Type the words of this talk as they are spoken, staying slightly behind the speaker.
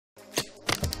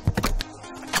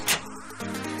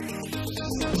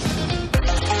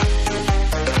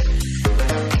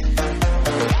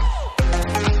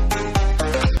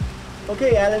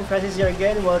Okay, Alan Francis here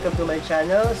again. Welcome to my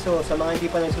channel. So, sa mga hindi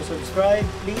pa nagsusubscribe,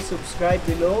 please subscribe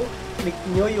below. Click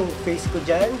nyo yung face ko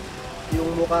dyan, yung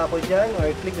mukha ko dyan,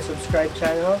 or click the subscribe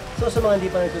channel. So, sa mga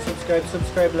hindi pa nagsusubscribe,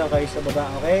 subscribe lang kayo sa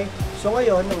baba, okay? So,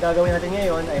 ngayon, ang gagawin natin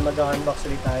ngayon ay mag-unbox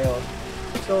ulit tayo.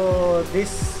 So,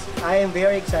 I am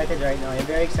very excited right now. I'm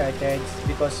very excited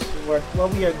because what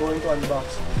we are going to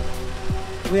unbox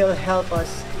will help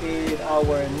us in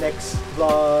our next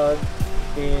vlog,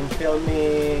 in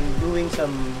filming, doing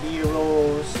some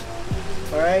B-rolls.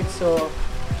 Alright, so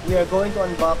we are going to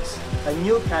unbox a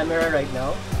new camera right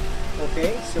now.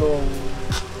 Okay, so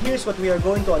here's what we are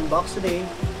going to unbox today.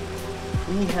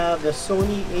 We have the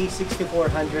Sony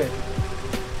A6400.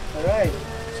 Alright,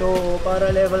 so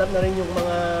para level up na rin yung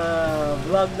mga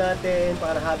vlog natin,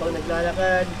 para habang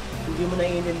naglalakad, hindi mo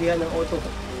naiintindihan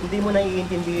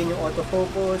yung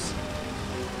autofocus,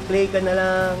 play ka na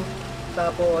lang,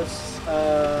 tapos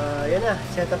yan na,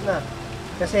 setup na.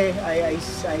 Kasi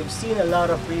I've seen a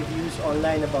lot of reviews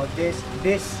online about this.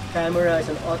 This camera is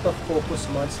an autofocus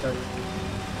monster.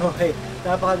 Okay,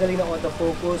 napakagaling ng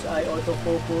autofocus.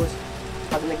 Autofocus.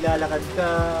 Pag naglalakad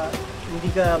ka, hindi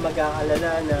ka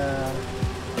mag-aalala na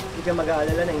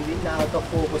hindi na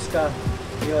autofocus ka.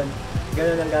 Yun,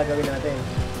 ganun ang gagawin natin.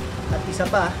 At isa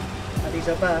pa,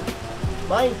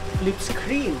 my flip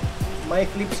screen.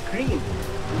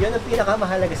 Yan ang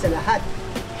pinakamahalaga sa lahat.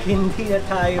 Hindi na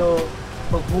tayo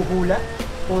maghuhula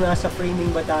kung nasa framing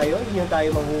ba tayo. Hindi na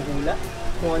tayo maghuhula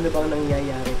kung ano bang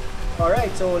nangyayari.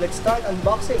 Alright, so let's start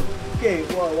unboxing. Okay,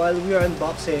 well, while we are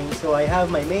unboxing, so I have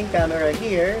my main camera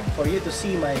here for you to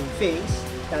see my face.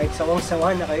 Kahit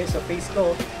sawang-sawa na kayo sa face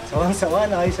ko, sawang-sawa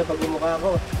na kayo sa pagmumukha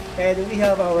ko. And we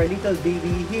have our little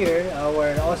baby here,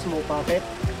 our OSMO pocket,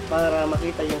 para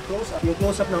makita yung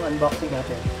close-up ng unboxing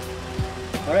natin.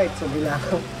 Alright, so may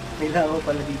langaw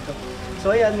pala dito. So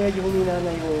ayan, medyo humina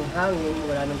na yung hangin,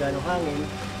 wala nang ganong hangin.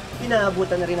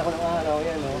 Inaabutan na rin ako ng araw,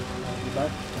 yan o. Diba?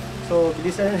 So,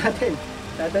 bilisan na natin.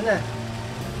 Tata na.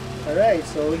 Alright,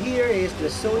 so here is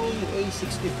the Sony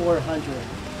A6400.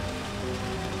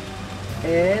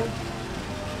 And,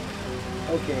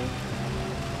 okay.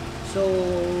 So,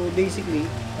 basically,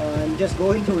 I'm just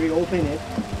going to reopen it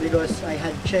because I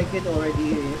had checked it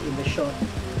already in the shop.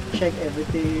 Check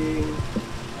everything.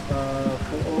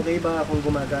 Kung okay ba, kung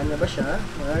gumagana ba siya.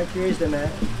 Alright, here's the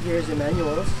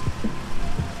manuals.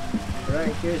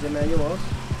 Alright, here's the manuals.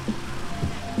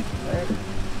 Alright.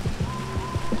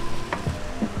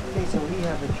 Okay, so we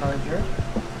have the charger.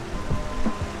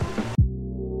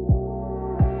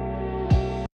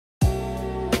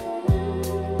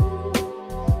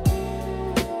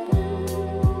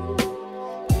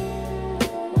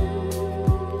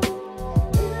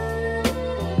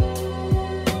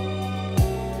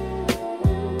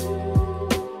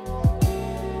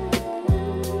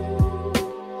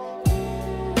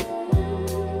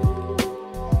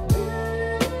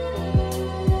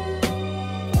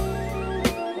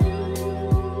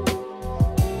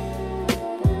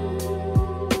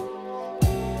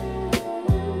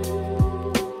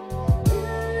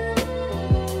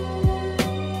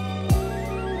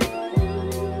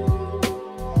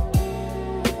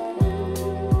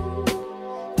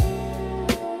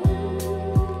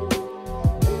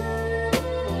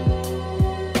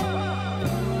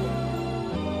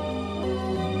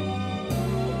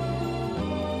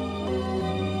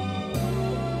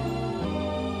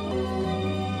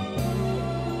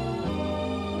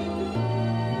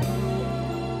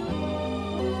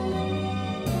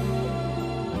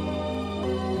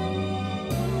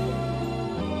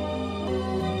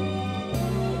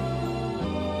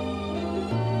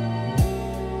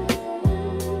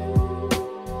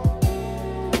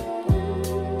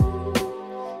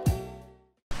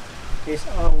 Is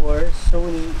our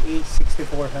Sony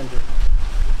A6400.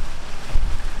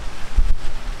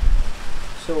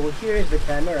 So here is the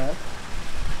camera.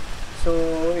 So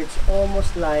it's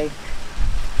almost like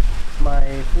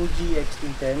my Fuji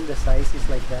X-T10. The size is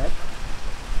like that.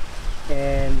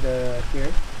 And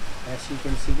here, as you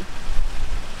can see,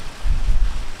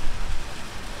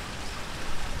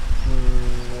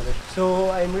 so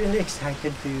I'm really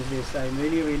excited to use this. I'm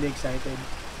really excited.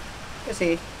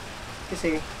 Kasi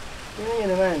tingnan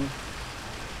nyo naman.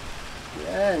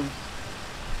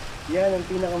 Yan ang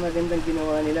pinakamagandang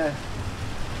ginawa nila.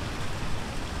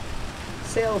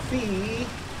 Selfie.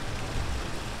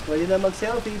 Pwede na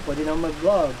mag-selfie, pwede na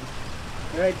mag-vlog.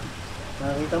 Alright.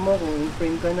 Makikita mo kung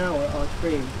in-frame ka na or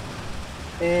out-frame.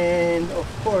 And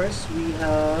of course, we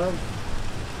have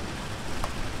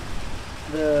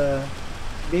the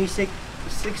basic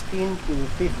 16 to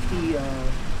 50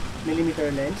 millimeter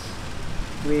lens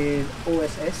with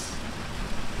OSS.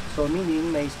 So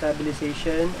meaning may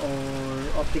stabilization or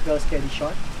optical steady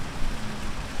shot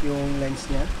yung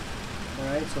lens niya.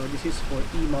 Alright, so this is for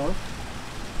E-mount,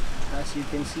 as you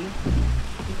can see.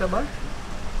 Kita ba?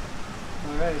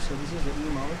 Alright, so this is the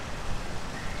E-mount.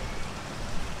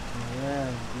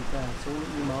 Ayan, kita. So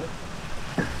E-mount.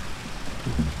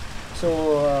 So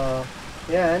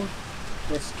yan,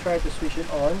 let's try to switch it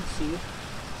on. See.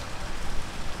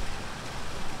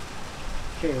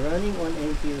 Okay, running on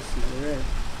NTSC. Alright.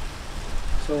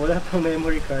 So wala pang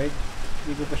memory card,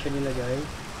 hindi ko pa siya nilagay.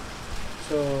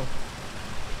 So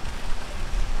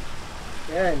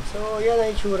yan. So yan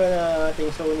ang itsura na ating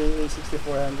Sony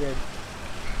A6400.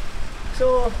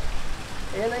 So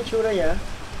ayan ang itsura niya.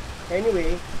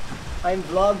 Anyway, I'm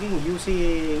vlogging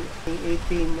using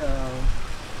 18mm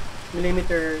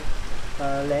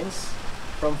lens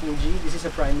from Fuji. This is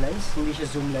a prime lens, hindi siya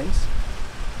zoom lens.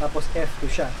 Tapos f2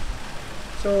 siya.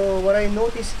 So what I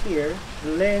noticed here,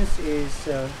 the lens is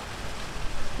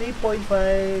 3.5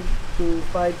 to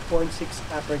 5.6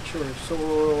 aperture. So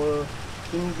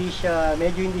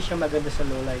medyo hindi siya maganda sa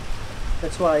low light.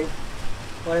 That's why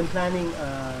what I'm planning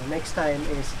next time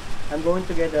is I'm going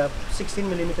to get a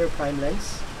 16mm prime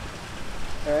lens.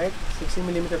 Alright,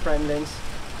 16mm prime lens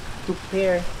to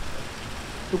pair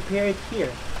it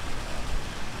here.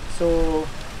 So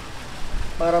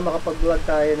para makapag-vlog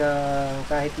tayo na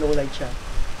kahit low light siya.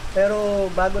 Pero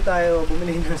bago tayo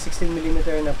bumili ng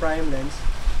 16mm na prime lens,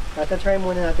 try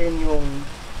muna natin yung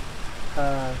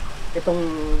itong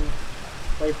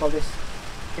what you call this,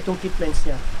 itong kit lens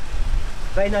niya.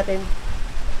 Try natin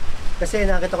kasi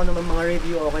nakita ko naman mga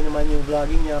review, okay naman yung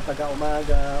vlogging niya pagka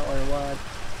umaga or what.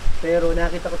 Pero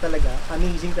nakita ko talaga,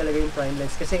 amazing talaga yung prime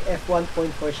lens kasi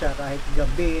f1.4 siya kahit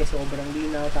gabi, sobrang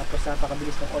linaw, tapos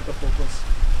napakabilis ng autofocus.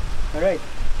 Alright,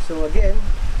 so again,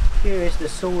 here is the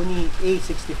Sony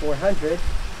A6400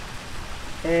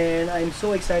 and I'm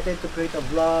so excited to create a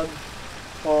vlog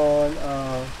on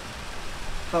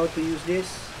how to use this,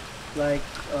 like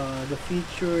the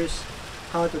features,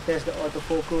 how to test the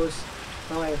autofocus.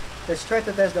 Okay, let's try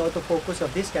to test the autofocus of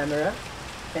this camera,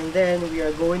 and then we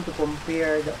are going to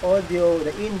compare the audio,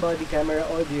 the in-body camera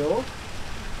audio,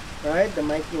 right, the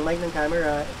mic, yung mic ng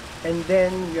camera, and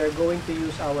then we are going to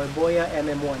use our Boya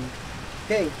M1.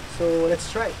 Okay, so let's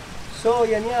try. So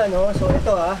yan yan, no? So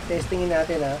ito testingin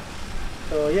natin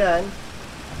So yan.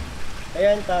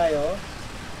 Ayan tayo.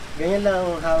 Ganyan lang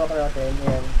ang hawak natin.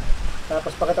 Ayan. Tapos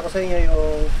pakita ko sa inyo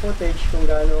yung footage kung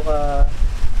gaano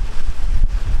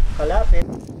kalapit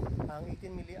ang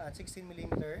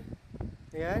 16mm.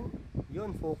 Ayan.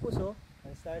 Yun, focus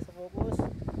Alis tayo sa focus.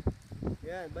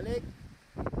 Ayan, balik.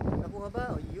 Nakuha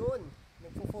ba? Yun.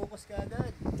 Nagfo-focus ka agad.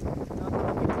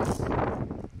 Napakabilis.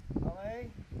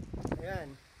 Okay.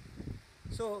 Ayan.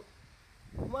 So,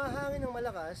 humahangin ng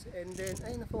malakas and then,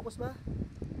 ay, na-focus ba?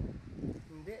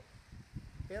 Hindi.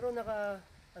 Pero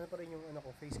ano pa rin yung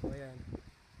face ko, ayan.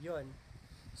 Yun.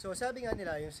 So, sabi nga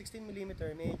nila, yung 16mm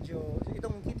medyo,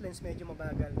 itong kit lens medyo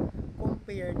mabagal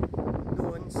compared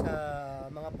doon sa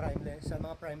mga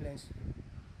prime lens.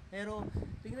 Pero,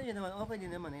 tingnan nyo naman, okay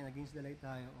din naman, nag-against the light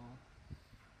tayo,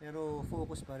 Pero,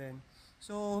 focus pa rin.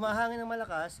 So, humahangin ng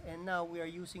malakas and now we are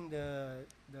using the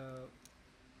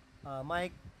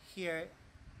mic here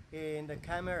in the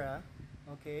camera.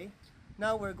 Okay,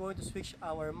 now we're going to switch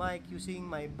our mic using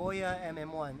my Boya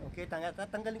M1. Okay,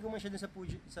 tatanggalin ko muna siya dun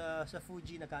sa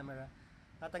Fuji na camera.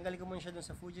 Tatanggalin ko muna siya dun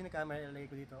sa Fuji na camera, ilalagay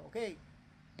ko dito. Okay,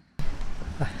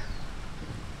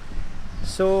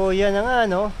 so yan na nga,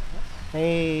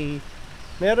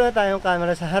 meron na tayong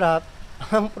camera sa harap.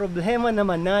 Ang problema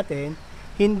naman natin,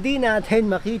 hindi natin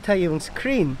makita yung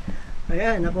screen.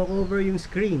 Ayan, napo-cover yung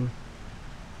screen.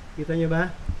 Kita nyo ba?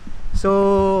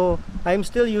 So, I'm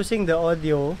still using the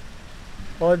audio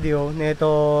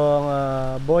nitong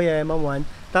Boya M1.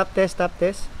 Tap test.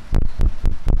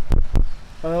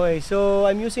 Okay, so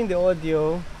I'm using the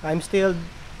audio. I'm still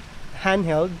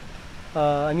handheld.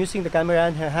 I'm using the camera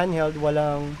handheld.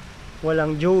 Walang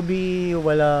Joby,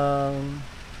 walang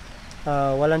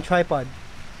tripod.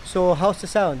 So, how's the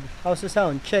sound?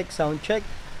 Sound check.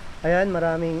 Ayan,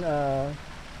 maraming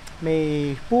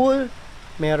may pool.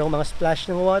 Merong mga splash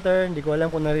ng water, hindi ko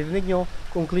alam kung naririnig nyo,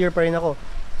 kung clear pa rin ako.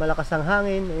 Malakas ang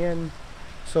hangin, ayan.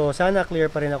 So, sana clear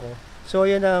pa rin ako. So,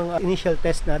 yan ang initial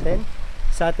test natin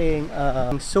sa ating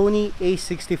Sony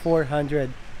A6400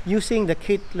 using the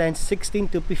kit lens 16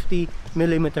 to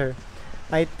 50mm.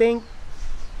 I think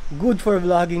good for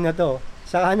vlogging na to.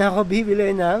 Saka na ako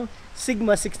bibili ng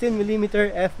Sigma 16mm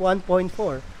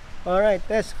f1.4. Alright,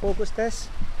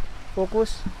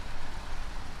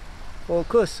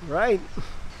 focus, right.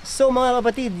 So mga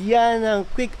kapatid, yan ang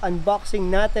quick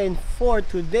unboxing natin for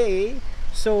today.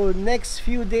 So next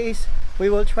few days,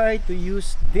 we will try to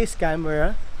use this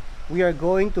camera. We are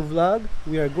going to vlog.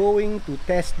 We are going to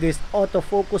test this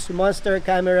autofocus monster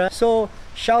camera. So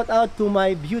shout out to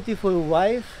my beautiful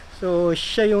wife. So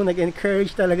siya yung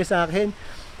nag-encourage talaga sa akin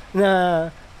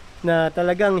na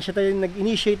talagang siya talagang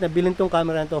nag-initiate na bilhin tong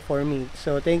camera to for me.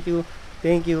 So thank you.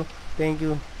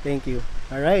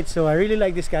 Alright, so I really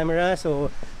like this camera.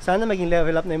 So sana maging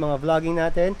level up na yung mga vlogging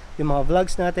natin, yung mga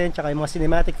vlogs natin, tsaka yung mga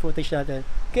cinematic footage natin.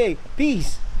 Okay,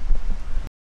 peace!